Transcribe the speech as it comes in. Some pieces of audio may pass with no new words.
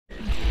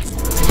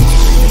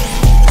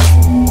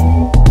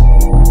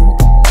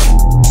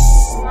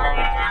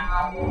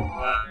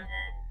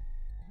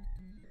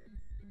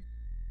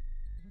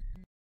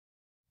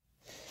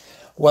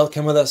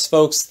Welcome with us,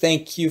 folks.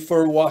 Thank you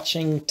for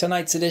watching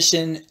tonight's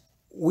edition.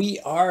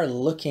 We are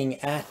looking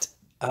at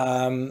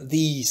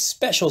the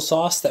special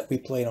sauce that we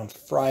played on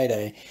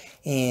Friday,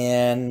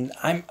 and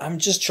I'm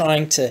just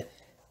trying to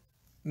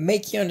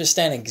make you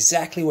understand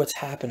exactly what's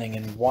happening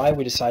and why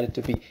we decided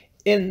to be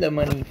in the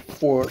money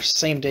for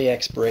same-day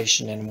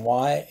expiration and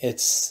why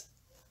it's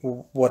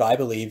what I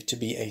believe to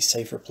be a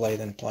safer play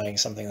than playing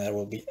something that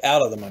will be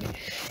out of the money.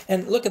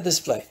 And look at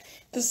this play.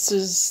 This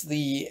is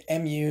the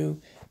MU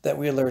that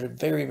we alerted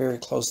very, very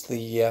close to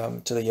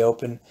the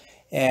open.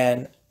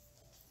 And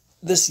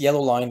this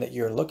yellow line that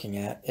you're looking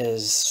at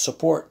is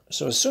support.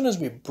 So as soon as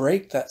we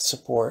break that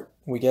support,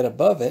 we get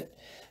above it,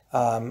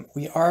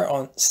 we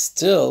are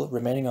still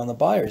remaining on the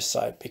buyer's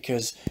side,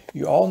 because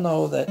you all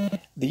know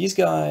that these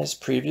guys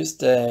previous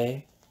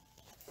day,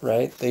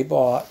 right, they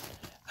bought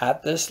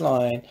at this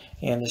line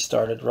and they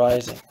started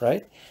rising,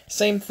 right?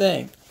 Same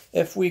thing.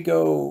 If we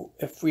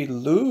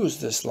lose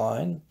this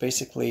line,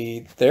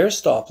 basically their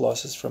stop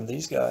losses from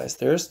these guys,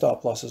 their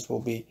stop losses will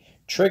be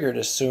triggered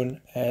as soon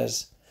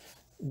as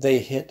they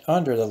hit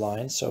under the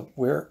line. So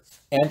we're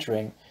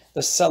entering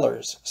the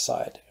seller's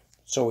side.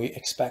 So we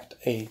expect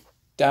a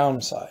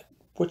downside,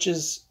 which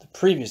is the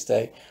previous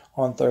day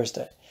on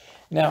Thursday.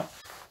 Now,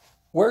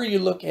 where you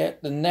look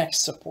at the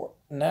next support.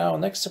 Now,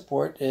 next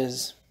support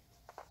is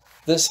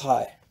this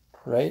high,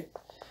 right?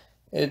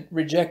 It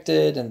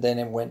rejected and then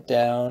it went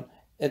down.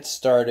 It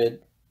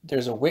started,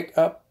 there's a wick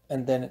up,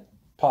 and then it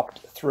popped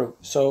through.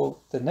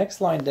 So the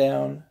next line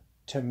down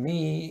to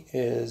me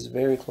is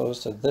very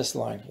close to this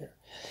line here.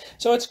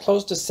 So it's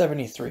close to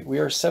 73. We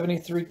are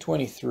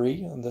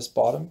 73.23 on this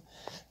bottom,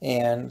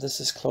 and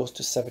this is close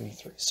to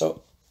 73.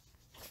 So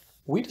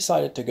we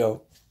decided to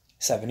go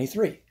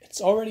 73. It's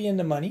already in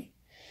the money.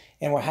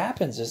 And what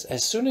happens is,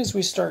 as soon as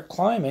we start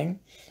climbing,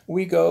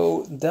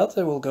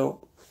 delta will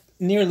go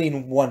nearly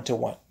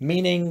 1-to-1,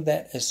 meaning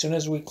that as soon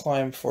as we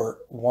climb for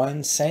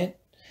 1 cent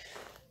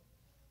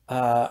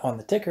on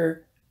the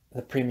ticker,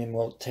 the premium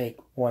will take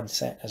 1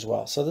 cent as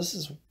well. So this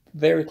is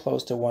very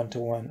close to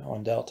 1-to-1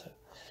 on delta,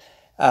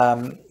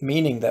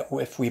 meaning that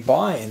if we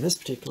buy, in this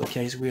particular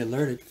case, we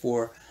alerted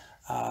for,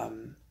 I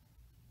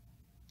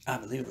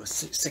believe it was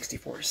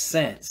 64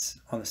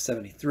 cents on the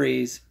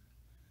 73s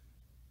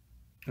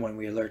when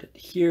we alerted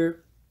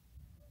here.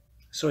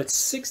 So it's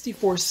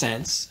 64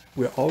 cents.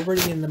 We're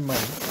already in the money.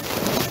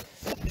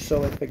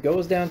 So if it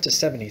goes down to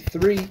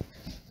 73,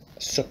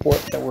 support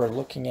that we're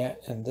looking at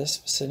in this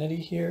vicinity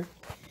here,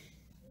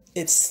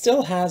 it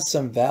still has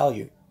some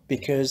value,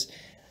 because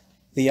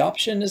the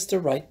option is the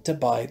right to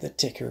buy the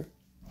ticker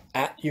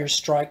at your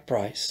strike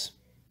price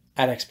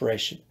at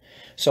expiration.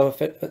 So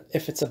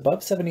if it's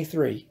above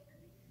 73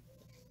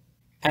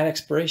 at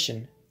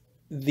expiration,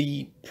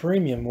 the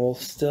premium will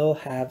still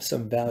have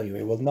some value.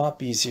 It will not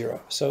be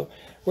zero. So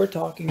we're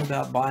talking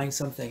about buying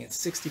something at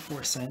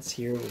 64 cents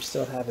here. We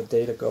still have a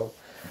day to go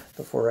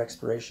before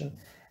expiration.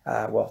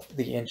 Well,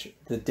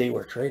 the day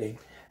we're trading.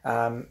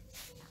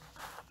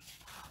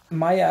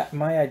 My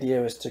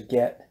idea was to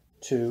get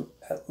to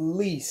at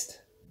least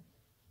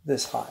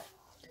this high,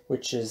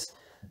 which is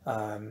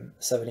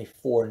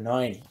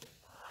 74.90.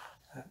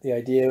 The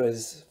idea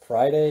is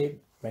Friday,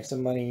 make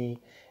some money,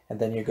 and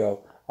then you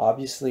go.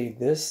 Obviously,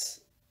 this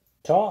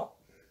top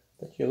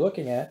that you're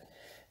looking at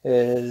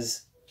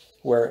is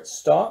where it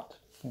stopped.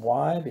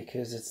 Why?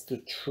 Because it's the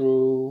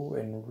true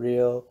and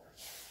real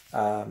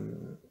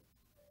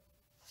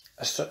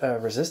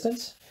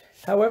resistance.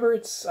 However,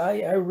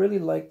 I really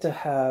like to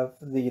have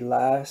the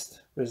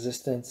last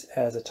resistance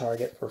as a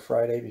target for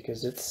Friday,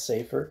 because it's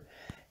safer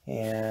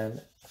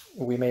and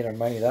we made our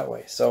money that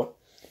way. So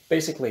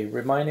basically,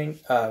 reminding,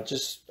 I'm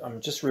just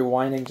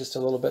rewinding just a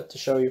little bit to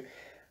show you.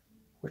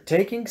 We're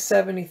taking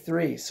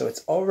 73, so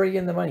it's already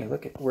in the money.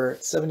 Look at where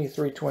it's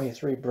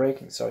 73.23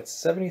 breaking. So it's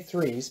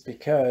 73s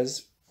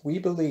because we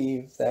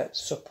believe that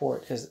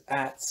support is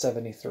at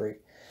 73.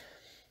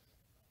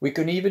 We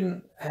could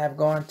even have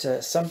gone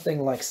to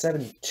something like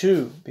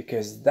 72,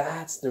 because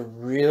that's the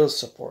real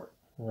support,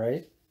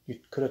 right? You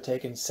could have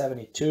taken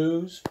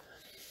 72s.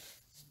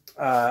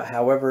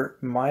 However,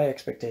 my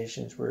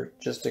expectations were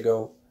just to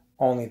go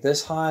only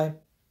this high,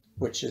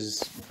 which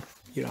is,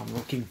 I'm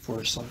looking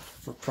for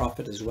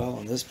profit as well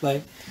on this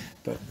play.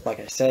 But like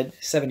I said,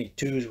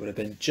 72s would have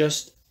been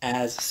just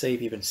as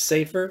safe, even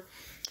safer.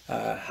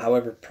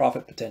 However,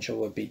 profit potential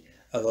would be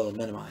a little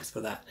minimized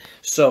for that.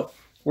 So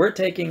we're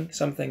taking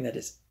something that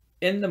is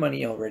in the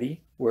money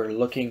already. We're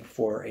looking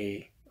for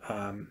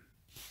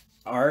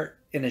our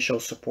initial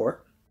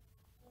support,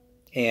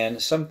 and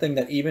something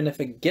that even if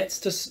it gets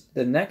to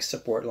the next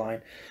support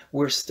line,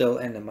 we're still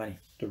in the money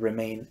to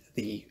remain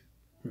the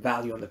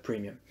value on the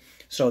premium.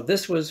 So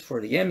this was for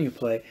the MU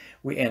play.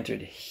 We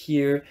entered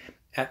here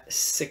at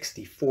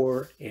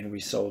 64 and we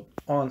sold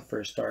on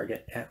first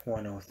target at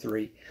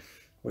 103,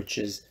 which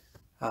is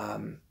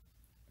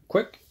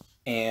quick,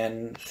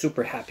 and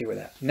super happy with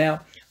that.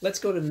 Now let's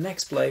go to the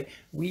next play.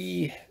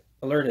 We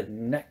alerted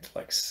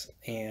Netflix,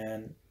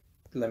 and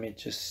let me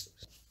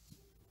just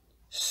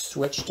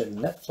switch to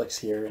Netflix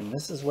here, and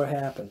this is what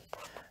happened.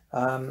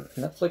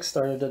 Netflix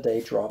started the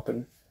day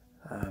dropping.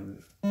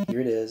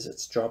 Here it is.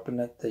 It's dropping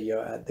at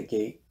the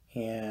gate,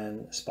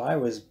 and SPY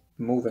was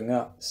moving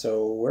up.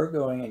 So we're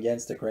going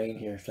against the grain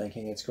here,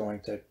 thinking it's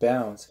going to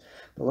bounce.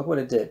 But look what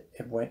it did.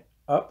 It went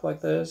up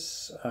like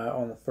this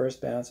on the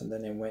first bounce, and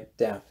then it went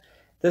down.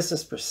 This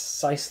is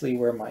precisely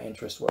where my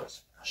interest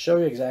was. I'll show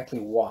you exactly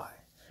why.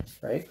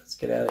 Right? Let's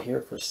get out of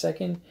here for a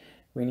second.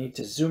 We need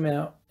to zoom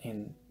out,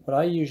 and what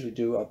I usually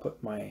do, I'll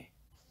put my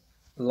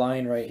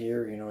line right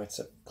here. You know, it's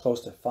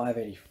close to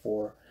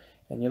 584,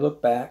 and you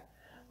look back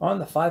on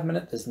the 5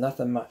 minute, there's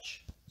nothing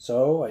much.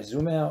 So I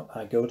zoom out,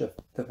 I go to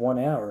the 1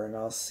 hour, and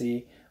I'll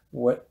see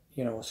what,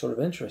 you know, sort of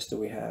interest do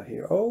we have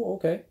here. Oh,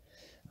 okay.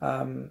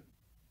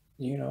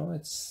 You know,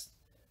 it's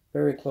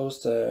very close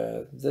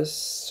to this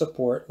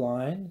support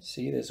line.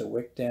 See, there's a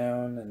wick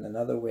down and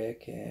another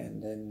wick,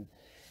 and then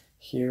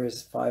here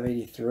is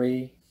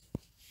 583.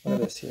 Look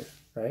at this here,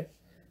 right?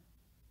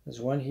 There's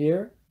one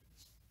here,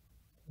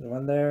 there's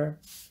one there.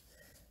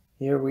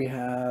 Here we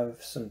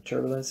have some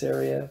turbulence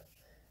area,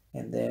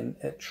 and then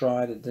it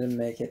tried, it didn't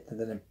make it, and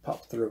then it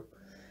popped through.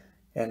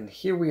 And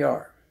here we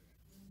are,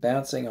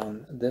 bouncing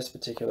on this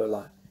particular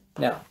line.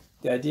 Now,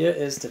 the idea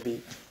is to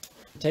be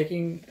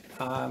taking,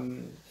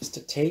 is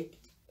to take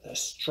a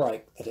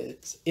strike that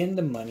is in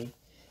the money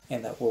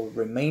and that will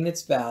remain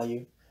its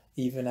value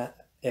even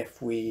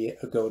if we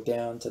go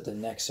down to the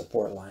next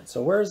support line.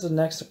 So where's the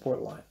next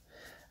support line?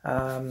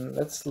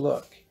 Let's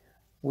look.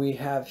 We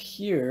have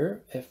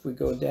here, if we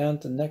go down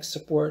to next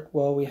support,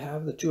 well, we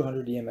have the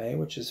 200 EMA,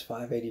 which is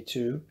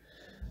 582.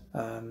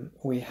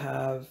 We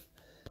have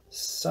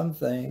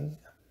something,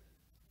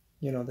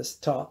 you know, this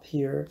top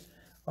here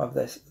of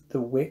this,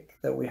 the wick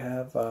that we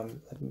have,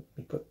 let me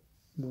put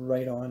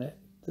right on it.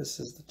 This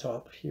is the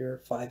top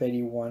here,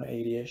 581,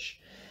 80-ish.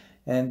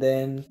 And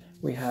then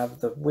we have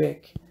the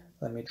wick.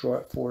 Let me draw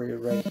it for you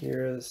right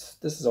here. This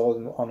is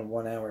all on a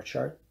 1 hour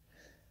chart.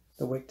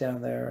 The wick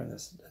down there, and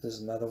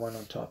there's another one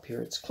on top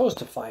here. It's close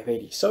to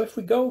 580. So if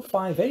we go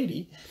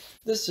 580,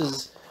 this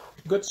is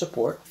good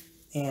support.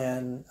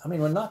 And I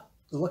mean, we're not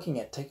looking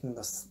at taking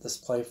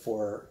this play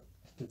for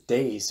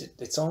days.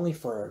 It's only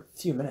for a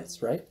few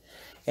minutes, right?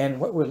 And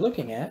what we're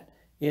looking at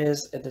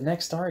is at the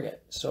next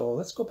target. So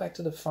let's go back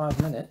to the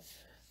 5 minute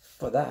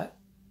for that,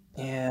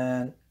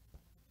 and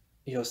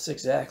you'll see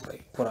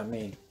exactly what I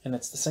mean. And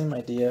it's the same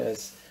idea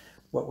as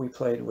what we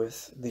played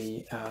with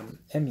the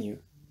MU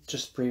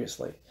just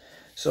previously.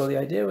 So the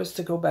idea was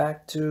to go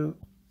back to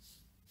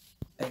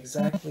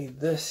exactly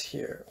this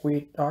here.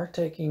 We are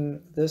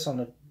taking this on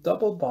a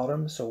double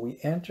bottom, so we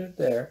entered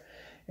there,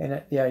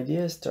 and the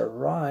idea is to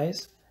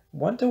rise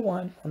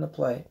 1-to-1 on the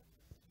play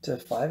to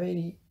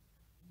 580,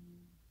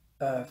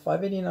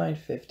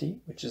 589.50,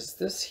 which is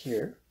this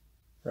here,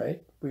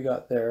 right? We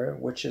got there,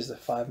 which is the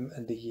 5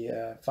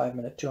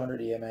 minute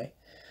 200 EMA.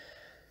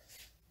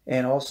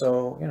 And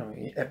also, you know,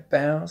 it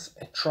bounced,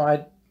 it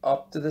tried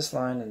up to this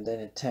line, and then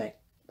it tanked.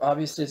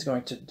 Obviously, it's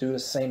going to do the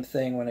same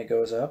thing when it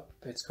goes up.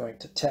 It's going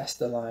to test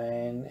the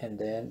line, and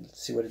then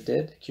see what it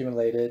did,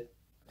 accumulated,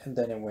 and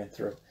then it went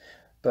through.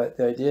 But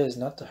the idea is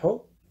not to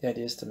hope. The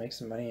idea is to make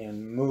some money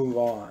and move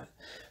on.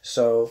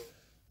 So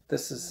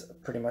this is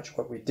pretty much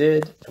what we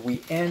did.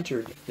 We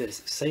entered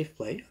this safe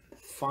play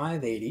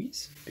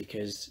 580s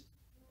because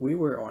we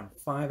were on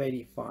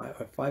 585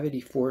 or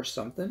 584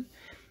 something,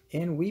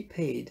 and we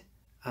paid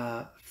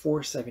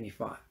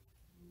 475.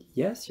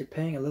 Yes, you're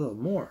paying a little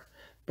more,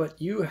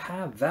 but you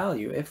have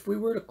value. If we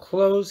were to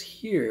close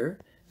here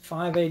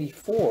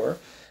 584,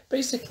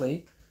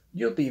 basically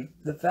the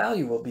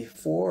value will be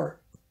 $4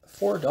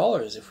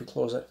 if we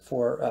close at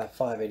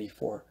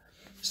 584.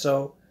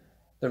 So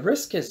the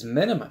risk is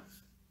minimum.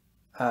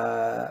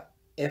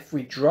 If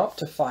we drop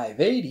to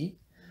 580,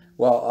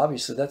 well,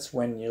 obviously that's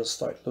when you'll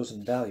start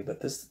losing value. But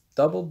this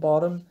double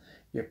bottom,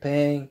 you're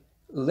paying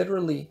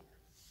literally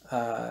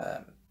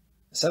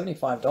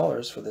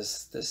 $75 for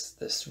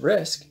this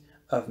risk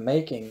of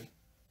making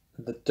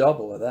the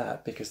double of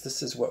that, because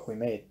this is what we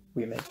made.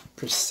 We made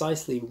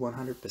precisely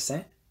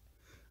 100%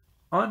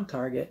 on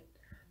target,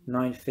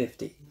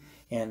 950.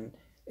 And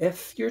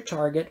if your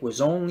target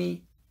was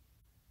only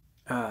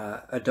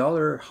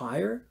 $1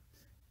 higher,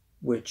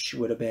 which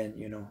would have been,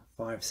 you know,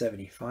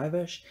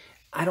 575-ish,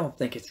 I don't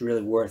think it's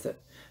really worth it.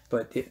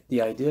 But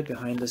the idea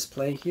behind this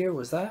play here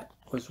was to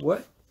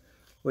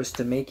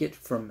make it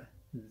from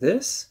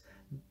this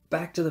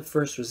back to the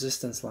first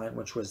resistance line,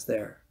 which was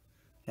there.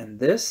 And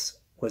this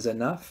was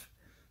enough,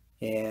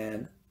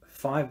 and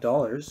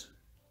 $5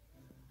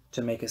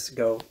 to make us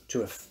go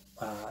to a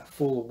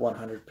full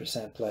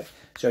 100% play.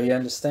 So you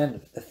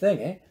understand the thing,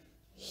 eh?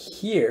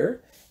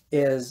 Here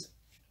is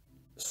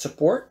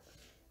support,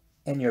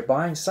 and you're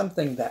buying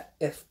something that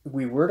if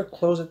we were to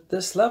close at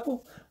this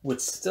level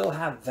would still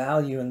have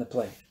value in the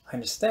play. I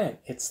understand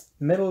it's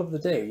middle of the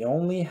day. You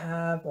only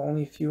have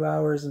a few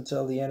hours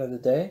until the end of the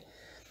day,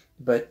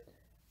 but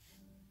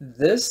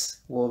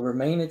this will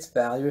remain its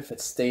value if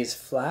it stays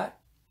flat,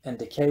 and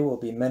decay will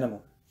be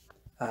minimum.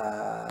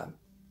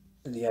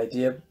 The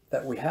idea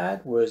that we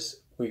had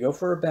was we go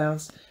for a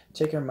bounce,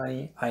 take your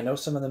money. I know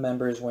some of the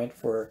members went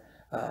for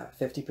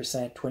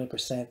 50%, 20%,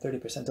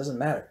 30%, doesn't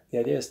matter. The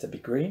idea is to be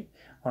green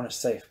on a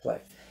safe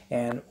play.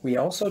 And we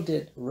also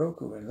did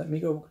Roku, and let me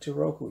go to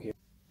Roku here.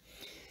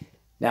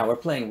 Now we're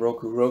playing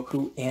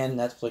Roku and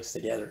Netflix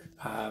together.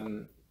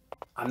 I'm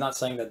not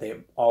saying that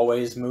they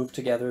always move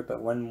together,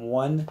 but when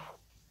one,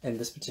 in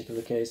this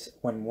particular case,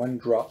 when one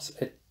drops,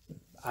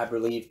 I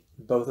believe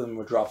both of them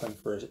were dropping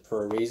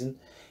for a reason,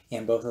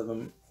 and both of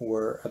them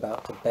were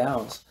about to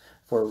bounce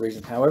for a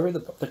reason. However,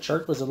 the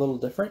chart was a little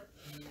different,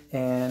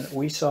 and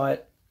we saw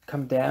it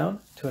come down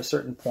to a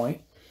certain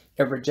point.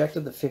 It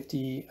rejected the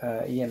 50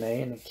 EMA,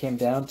 and it came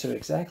down to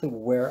exactly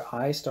where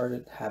I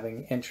started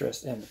having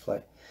interest in the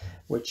play,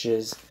 which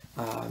is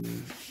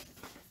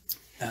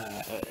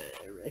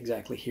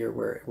exactly here,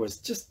 where it was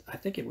just, I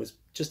think it was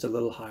just a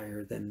little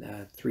higher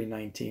than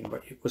 319,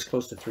 but it was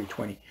close to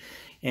 320.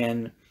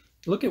 And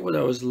look at what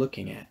I was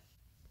looking at.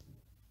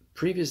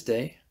 Previous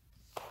day,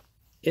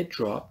 it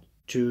dropped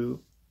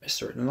to a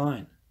certain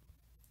line.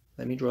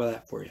 Let me draw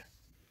that for you.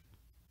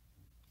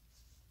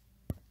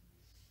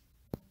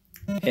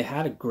 It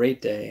had a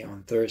great day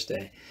on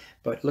Thursday,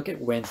 but look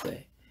at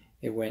Wednesday.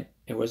 It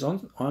was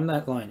on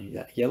that line,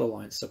 that yellow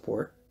line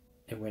support.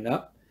 It went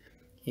up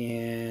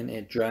and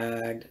it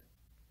dragged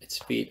its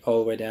feet all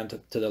the way down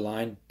to the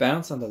line,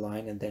 bounced on the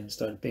line, and then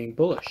started being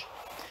bullish.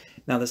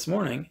 Now this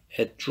morning,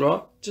 it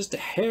dropped just a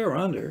hair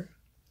under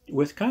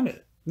with kind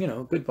of,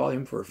 good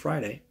volume for a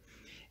Friday.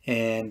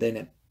 And then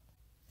it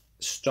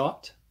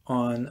stopped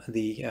on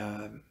the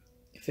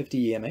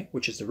 50 EMA,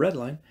 which is the red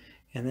line,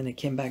 and then it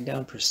came back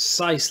down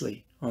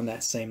precisely on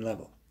that same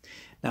level.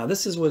 Now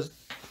this was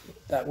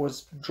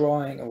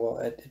drawing, well,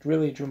 it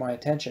really drew my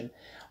attention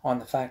on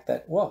the fact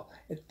that, well,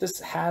 this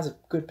has a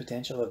good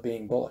potential of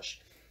being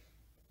bullish.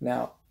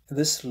 Now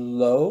this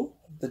low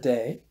of the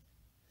day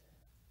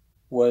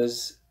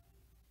was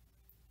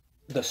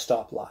the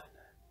stop line.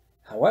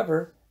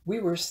 However, we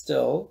were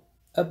still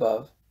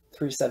above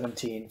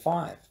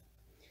 317.5.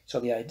 So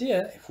the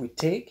idea, if we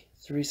take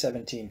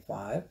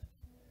 317.5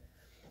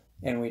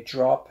 and we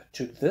drop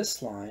to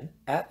this line,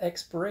 at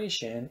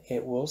expiration,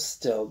 it will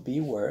still be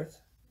worth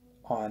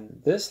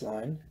on this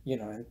line,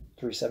 in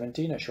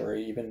 317ish or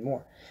even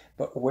more.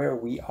 But where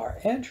we are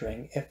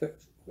entering,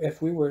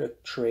 if we were to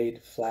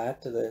trade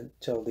flat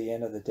till the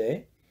end of the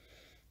day,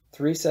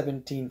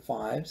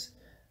 317.5s,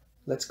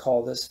 let's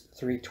call this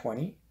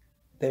 320,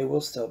 they will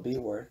still be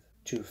worth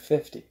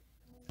 250,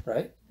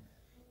 right?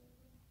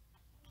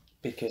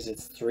 Because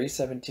it's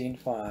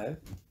 317.5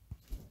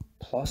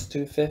 plus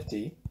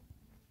 250,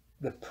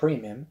 the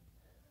premium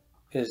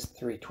is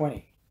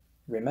 320.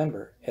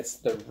 Remember, it's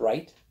the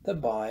right to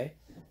buy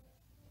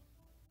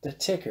the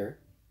ticker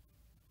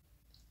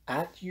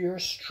at your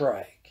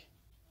strike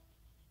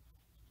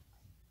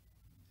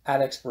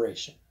at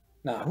expiration.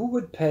 Now, who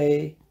would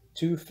pay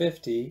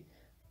 250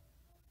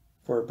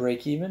 for a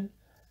break even?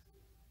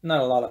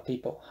 Not a lot of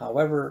people.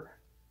 However,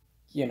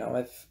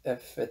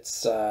 if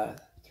it's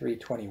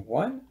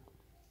 321,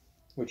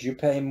 would you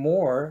pay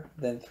more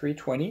than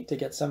 320 to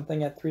get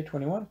something at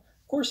 321? Of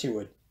course you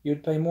would.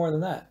 You'd pay more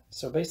than that.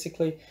 So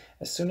basically,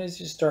 as soon as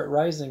you start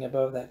rising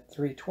above that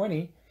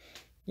 320,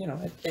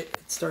 it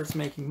starts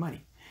making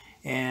money.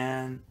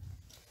 And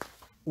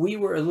we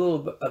were a little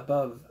bit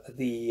above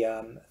the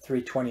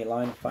 320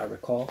 line, if I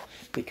recall,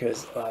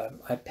 because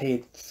I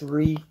paid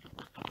 3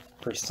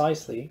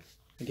 precisely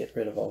to get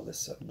rid of all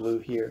this blue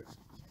here.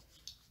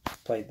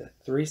 Played the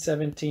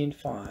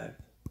 317.5.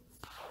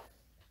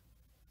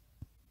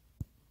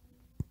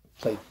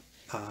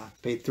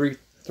 Paid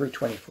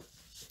 320 for.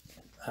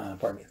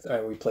 Pardon me.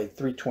 We played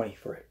 320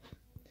 for it.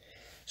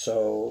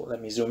 So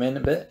let me zoom in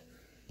a bit.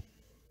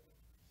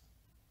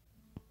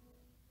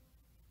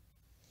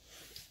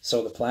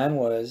 So the plan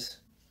was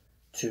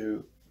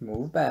to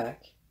move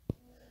back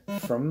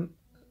from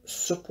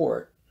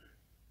support,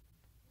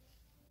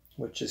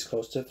 which is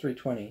close to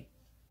 320,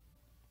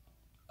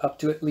 up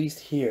to at least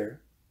here,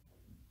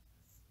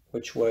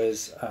 which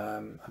was,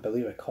 I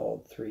believe I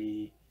called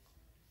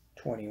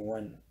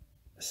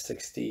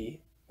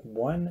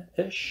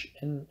 321.61-ish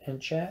in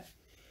chat.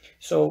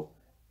 So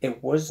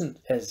it wasn't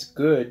as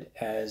good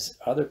as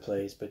other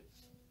plays, but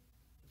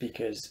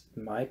because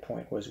my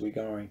point was we're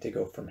going to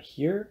go from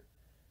here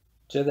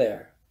to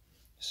there.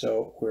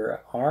 So we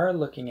are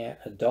looking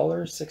at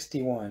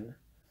 $1.61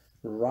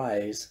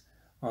 rise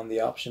on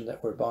the option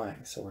that we're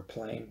buying. So we're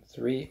buying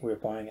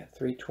at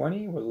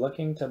 320. We're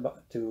looking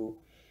to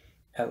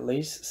at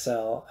least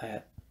sell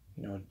at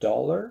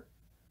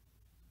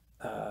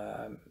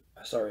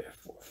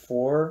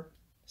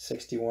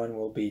 $4.61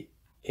 will be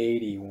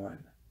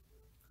 81,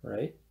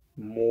 right?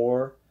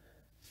 More.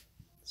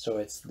 So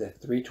it's the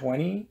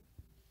 320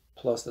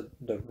 plus the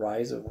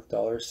rise of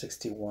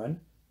 $1.61.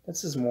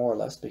 This is more or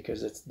less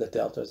because the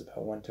delta is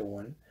about 1 to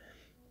 1.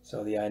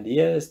 So the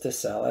idea is to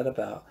sell at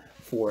about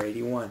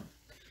 481.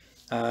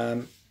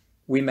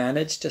 We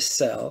managed to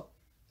sell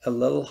a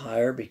little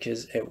higher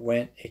because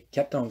it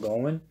kept on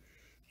going,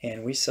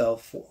 and we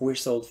sold for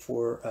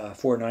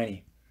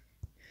 490.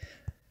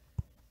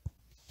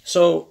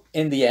 So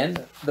in the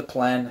end, the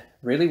plan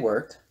really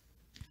worked.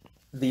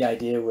 The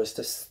idea was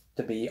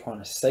to be on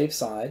a safe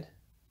side,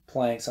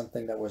 playing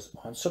something that was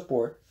on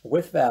support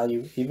with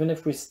value. Even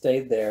if we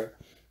stayed there,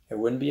 it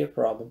wouldn't be a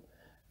problem.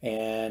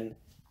 And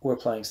we're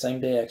playing same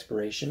day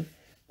expiration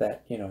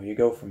that, you know, you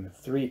go from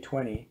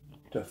 320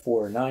 to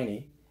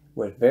 490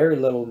 with very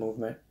little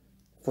movement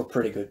for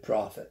pretty good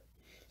profit.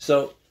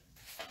 So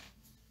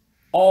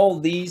all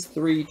these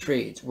three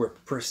trades were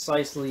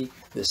precisely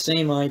the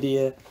same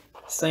idea,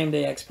 same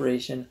day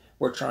expiration.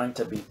 We're trying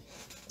to be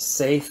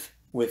safe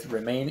with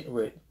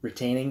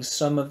retaining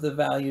some of the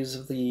values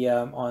of the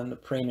on the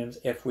premiums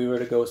if we were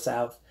to go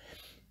south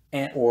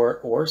and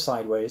or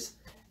sideways,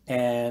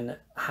 and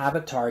have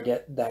a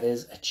target that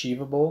is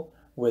achievable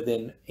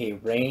within a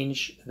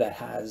range that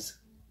has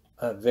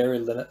a very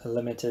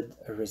limited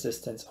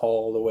resistance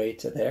all the way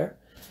to there.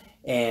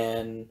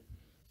 And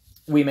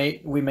we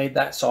made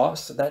that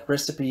sauce, that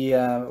recipe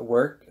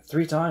work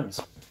 3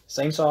 times.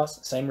 Same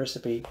sauce, same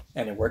recipe,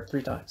 and it worked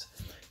 3 times.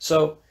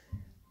 So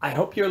I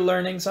hope you're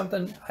learning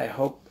something. I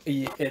hope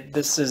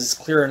this is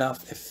clear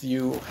enough. If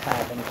you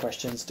have any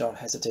questions, don't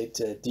hesitate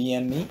to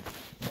DM me.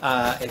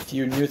 If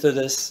you're new to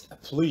this,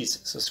 please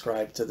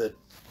subscribe to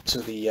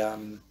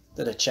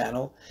the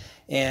channel,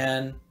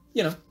 and,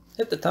 you know,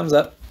 hit the thumbs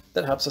up.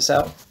 That helps us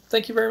out.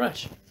 Thank you very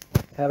much.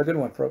 Have a good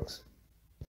one, folks.